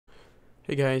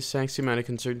Hey guys,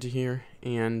 AxiomaticUncertainty here,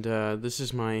 and this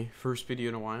is my first video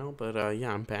in a while, but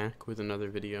yeah, I'm back with another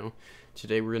video.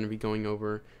 Today we're going to be going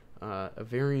over a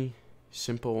very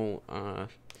simple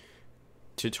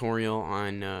tutorial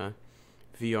on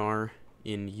VR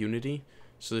in Unity.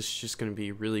 So this is just going to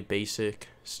be really basic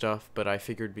stuff, but I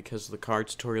figured because of the car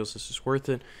tutorials this is worth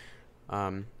it.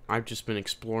 I've just been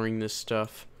exploring this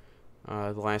stuff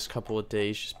the last couple of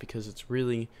days just because it's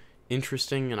really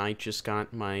interesting, and I just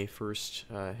got my first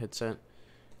headset,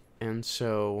 and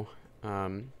so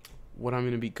what I'm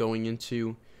going to be going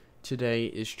into today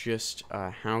is just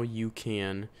how you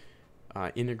can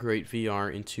integrate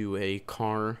VR into a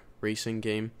car racing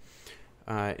game.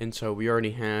 And so we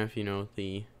already have,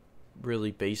 the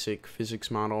really basic physics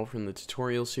model from the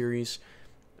tutorial series,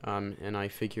 and I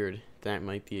figured that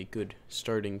might be a good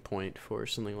starting point for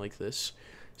something like this.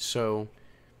 So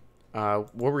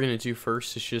what we're going to do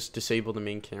first is just disable the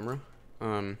main camera.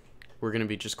 We're going to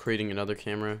be just creating another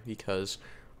camera because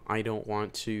I don't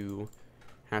want to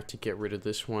have to get rid of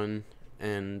this one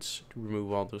and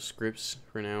remove all those scripts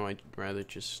for now. I'd rather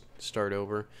just start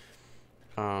over.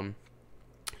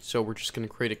 So we're just going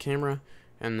to create a camera,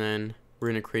 and then we're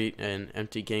going to create an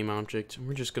empty game object, and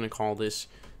we're just going to call this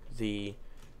the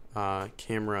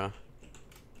camera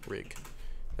rig.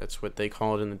 That's what they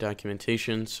call it in the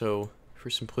documentation, so for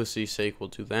simplicity's sake, we'll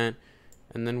do that.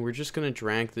 And then we're just going to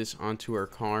drag this onto our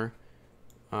car.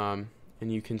 And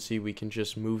you can see we can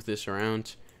just move this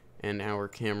around, and our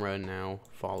camera now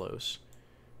follows.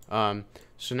 So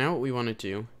now what we want to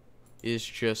do is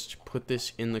just put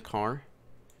this in the car.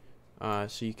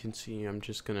 So you can see I'm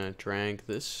just going to drag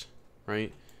this,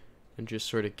 right? And just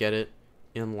sort of get it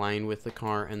in line with the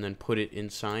car and then put it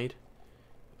inside.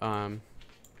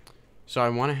 So I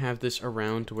want to have this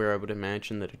around to where I would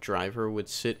imagine that a driver would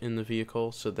sit in the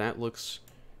vehicle, so that looks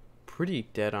pretty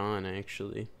dead on,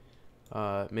 actually.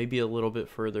 Maybe a little bit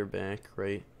further back,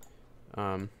 right?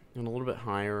 And a little bit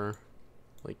higher,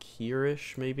 like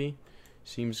here-ish, maybe.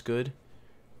 Seems good.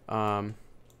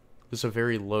 This is a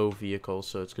very low vehicle,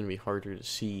 so it's going to be harder to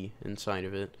see inside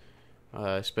of it,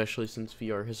 especially since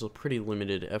VR has a pretty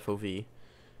limited FOV.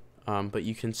 But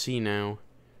you can see now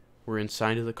we're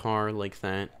inside of the car like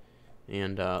that,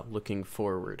 and looking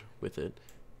forward with it.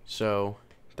 So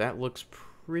that looks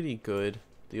pretty good.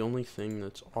 The only thing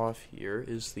that's off here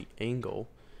is the angle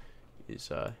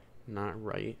is not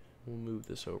right. We'll move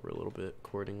this over a little bit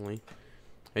accordingly.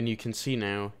 And you can see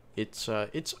now it's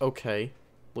okay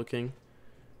looking.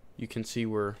 You can see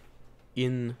we're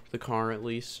in the car at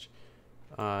least,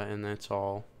 and that's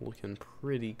all looking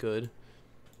pretty good.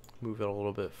 Move it a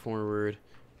little bit forward.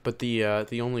 But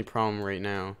the only problem right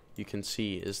now you can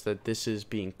see is that this is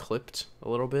being clipped a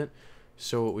little bit.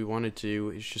 So what we want to do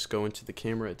is just go into the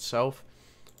camera itself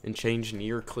and change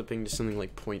near clipping to something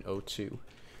like 0.02.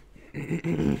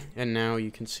 And now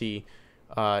you can see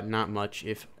not much,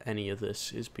 if any, of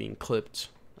this is being clipped,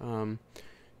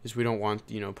 because we don't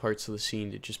want parts of the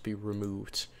scene to just be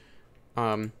removed.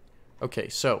 Okay,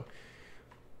 so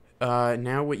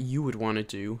now what you would want to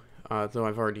do, though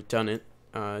I've already done it,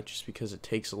 just because it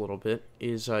takes a little bit,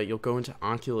 is you'll go into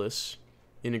Oculus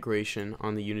Integration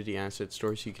on the Unity Asset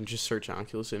Store. So you can just search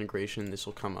Oculus Integration, this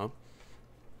will come up.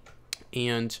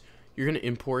 And you're going to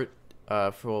import,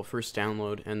 first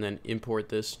download, and then import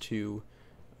this to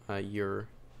your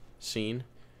scene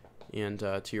and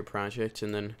to your project.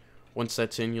 And then once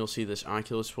that's in, you'll see this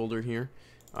Oculus folder here.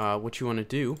 What you want to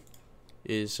do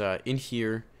is, in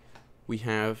here, we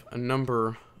have a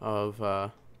number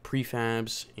of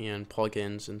prefabs and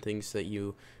plugins and things that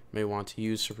you may want to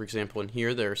use. So for example, in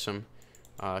here there are some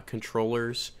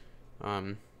controllers,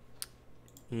 and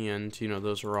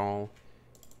those are all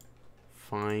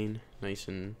fine, nice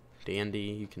and dandy.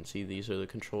 You can see these are the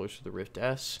controllers for the Rift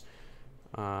S,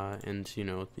 and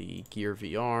the Gear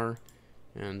VR,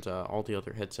 and all the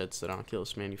other headsets that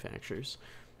Oculus manufactures.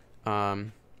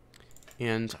 And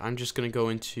I'm just going to go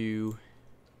into,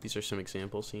 these are some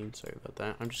example scenes, sorry about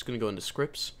that. I'm just going to go into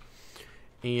scripts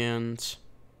and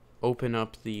open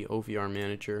up the Ovr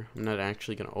Manager. I'm not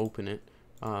actually going to open it,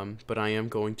 but I am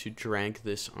going to drag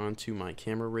this onto my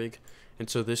camera rig. And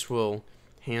so this will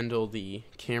handle the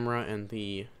camera and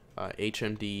the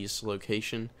HMD's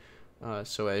location.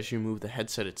 So as you move the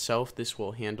headset itself, this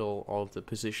will handle all of the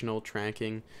positional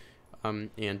tracking,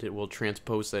 and it will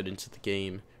transpose that into the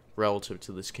game relative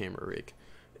to this camera rig.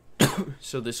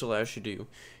 So this allows you to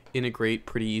integrate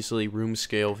pretty easily room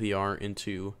scale VR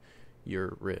into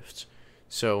your Rift.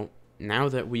 So now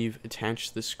that we've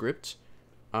attached the script,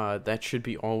 that should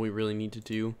be all we really need to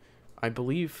do. I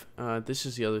believe this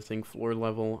is the other thing, floor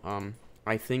level.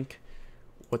 I think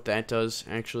what that does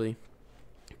actually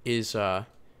is, I'm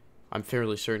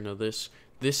fairly certain of this.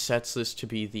 This sets this to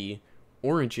be the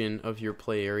origin of your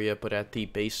play area, but at the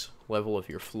base level of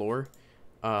your floor.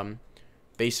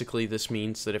 Basically, this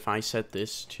means that if I set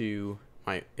this to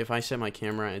if I set my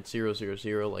camera at 0, 0,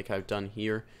 0, like I've done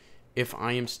here, if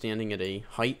I am standing at a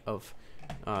height of,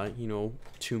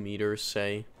 2 meters,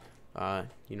 say,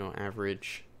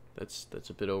 average, that's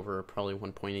a bit over, probably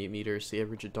 1.8 meters, the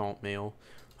average adult male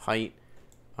height,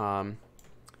 I'm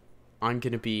going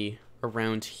to be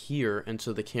around here, and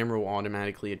so the camera will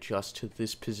automatically adjust to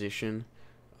this position,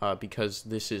 because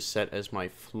this is set as my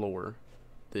floor,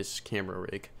 this camera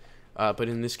rig. But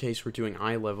in this case, we're doing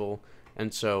eye level,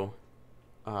 and so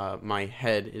my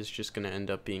head is just going to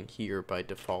end up being here by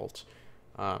default.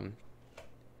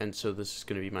 And so this is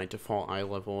going to be my default eye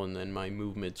level, and then my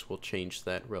movements will change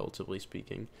that, relatively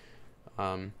speaking.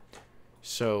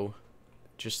 So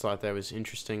just thought that was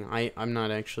interesting. I'm not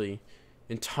actually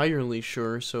entirely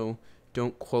sure, so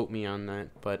don't quote me on that,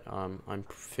 but I'm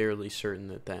fairly certain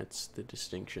that that's the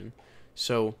distinction.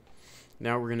 So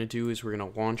now what we're going to do is we're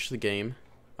going to launch the game,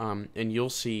 and you'll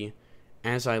see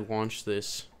as I launch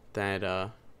this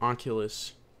that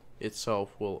Oculus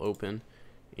itself will open,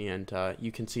 and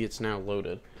you can see it's now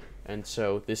loaded. And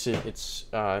so it's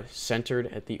centered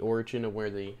at the origin of where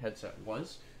the headset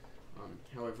was.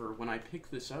 However, when I pick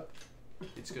this up,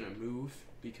 it's going to move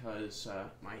because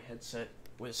my headset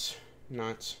was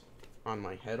not on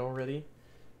my head already.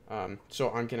 So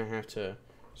I'm going to have to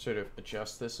sort of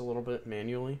adjust this a little bit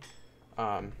manually.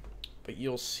 But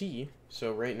you'll see,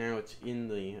 so right now it's in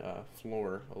the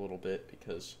floor a little bit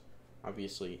because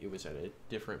obviously it was at a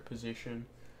different position.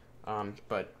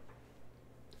 But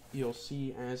you'll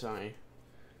see as I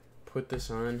put this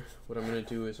on, what I'm going to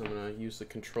do is I'm going to use the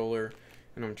controller,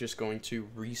 and I'm just going to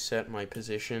reset my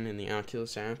position in the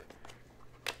Oculus app.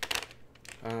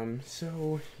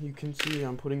 So you can see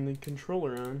I'm putting the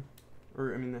controller on,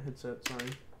 or I mean the headset,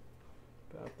 sorry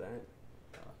about that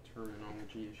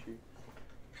terminology issue.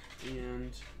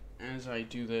 And as I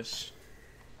do this,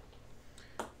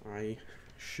 I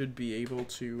should be able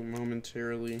to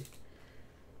momentarily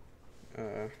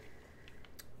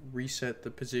reset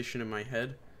the position of my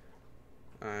head.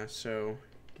 So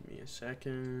give me a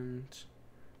second.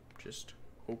 Just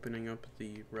opening up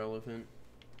the relevant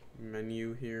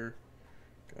menu here.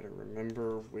 Gotta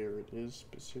remember where it is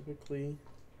specifically.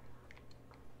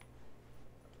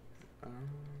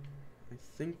 I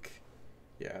think,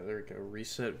 yeah, there we go,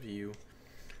 reset view.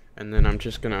 And then I'm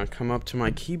just gonna come up to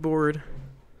my keyboard.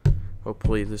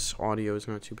 Hopefully this audio is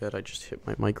not too bad, I just hit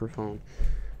my microphone.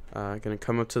 Gonna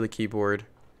come up to the keyboard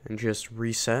and just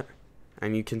reset.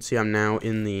 And you can see I'm now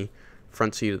in the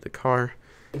front seat of the car.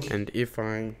 And if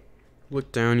I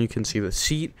look down, you can see the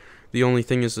seat. The only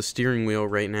thing is the steering wheel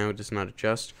right now does not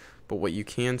adjust. But what you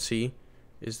can see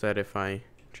is that if I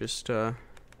just, sorry,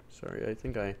 I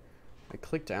think I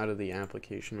clicked out of the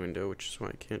application window, which is why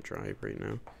I can't drive right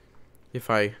now. If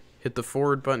I hit the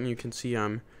forward button, you can see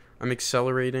I'm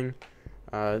accelerating.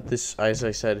 This, as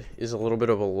I said, is a little bit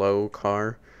of a low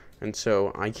car, and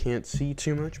so I can't see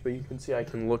too much, but you can see I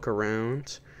can look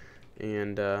around,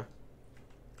 and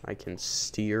I can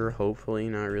steer, hopefully.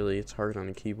 Not really, it's hard on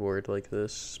a keyboard like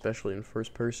this, especially in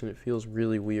first person. It feels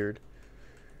really weird,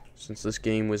 since this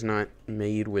game was not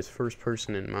made with first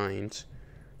person in mind.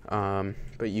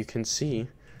 But you can see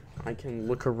I can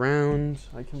look around,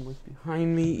 I can look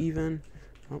behind me even.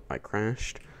 Oh, I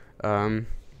crashed. And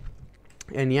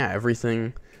yeah,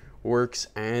 everything works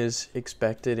as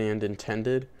expected and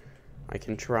intended. I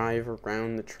can drive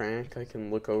around the track, I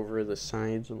can look over the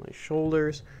sides of my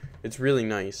shoulders. It's really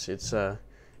nice. It's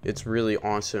really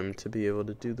awesome to be able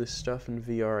to do this stuff in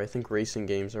VR. I think racing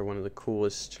games are one of the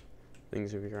coolest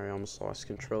things in VR. I almost lost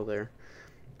control there.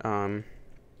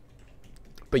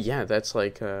 But yeah, that's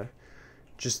like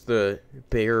just the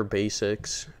bare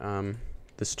basics.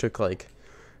 This took like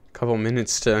a couple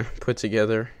minutes to put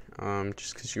together,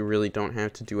 just because you really don't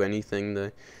have to do anything.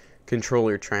 The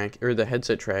controller track, or the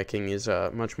headset tracking, is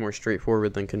much more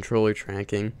straightforward than controller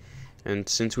tracking. And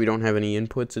since we don't have any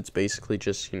inputs, it's basically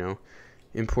just,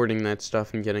 importing that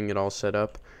stuff and getting it all set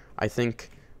up. I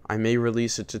think I may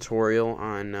release a tutorial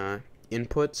on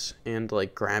inputs and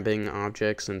like grabbing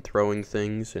objects and throwing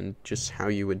things and just how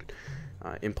you would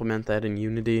implement that in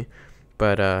Unity.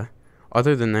 But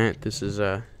other than that, this is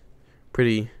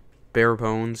pretty bare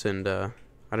bones, and I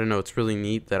don't know, it's really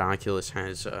neat that Oculus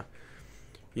has an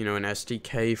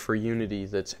SDK for Unity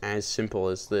that's as simple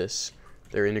as this.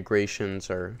 Their integrations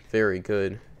are very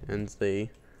good, and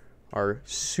they are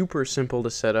super simple to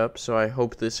set up, so I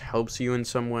hope this helps you in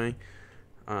some way.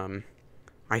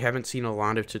 I haven't seen a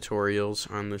lot of tutorials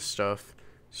on this stuff,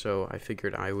 so I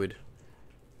figured I would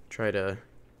try to,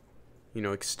 you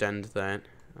know, extend that,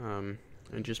 and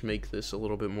just make this a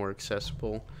little bit more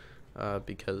accessible,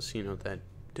 because, you know, that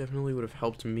definitely would have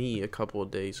helped me a couple of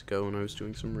days ago when I was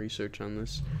doing some research on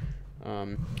this.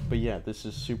 But yeah, this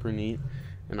is super neat,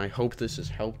 and I hope this has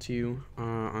helped you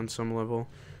on some level.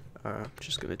 I'm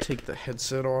just gonna take the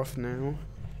headset off now,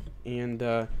 and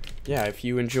yeah, if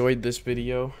you enjoyed this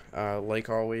video, like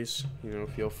always, you know,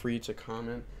 feel free to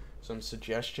comment some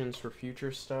suggestions for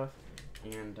future stuff,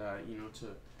 and you know, to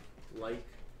like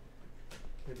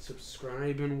and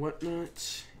subscribe and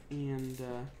whatnot, and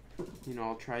you know,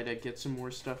 I'll try to get some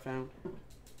more stuff out.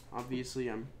 Obviously,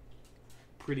 I'm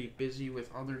pretty busy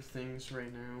with other things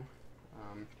right now,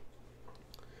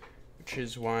 which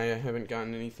is why I haven't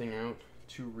gotten anything out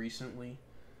too recently,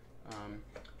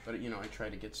 but you know, I try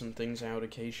to get some things out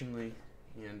occasionally,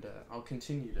 and I'll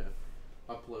continue to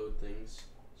upload things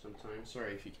sometimes.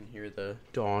 Sorry if you can hear the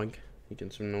dog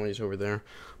making some noise over there,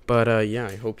 but yeah,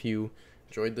 I hope you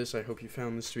enjoyed this. I hope you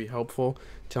found this to be helpful.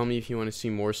 Tell me if you want to see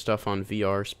more stuff on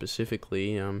VR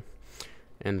specifically,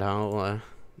 and I'll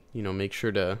you know, make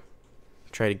sure to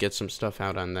try to get some stuff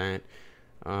out on that.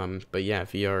 But yeah,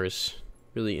 VR is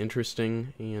really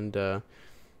interesting, and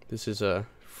this is a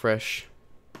fresh,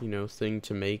 you know, thing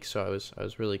to make, so I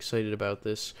was really excited about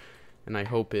this, and I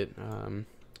hope it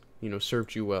you know,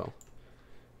 served you well.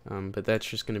 But that's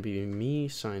just gonna be me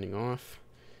signing off,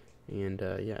 and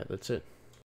yeah, that's it.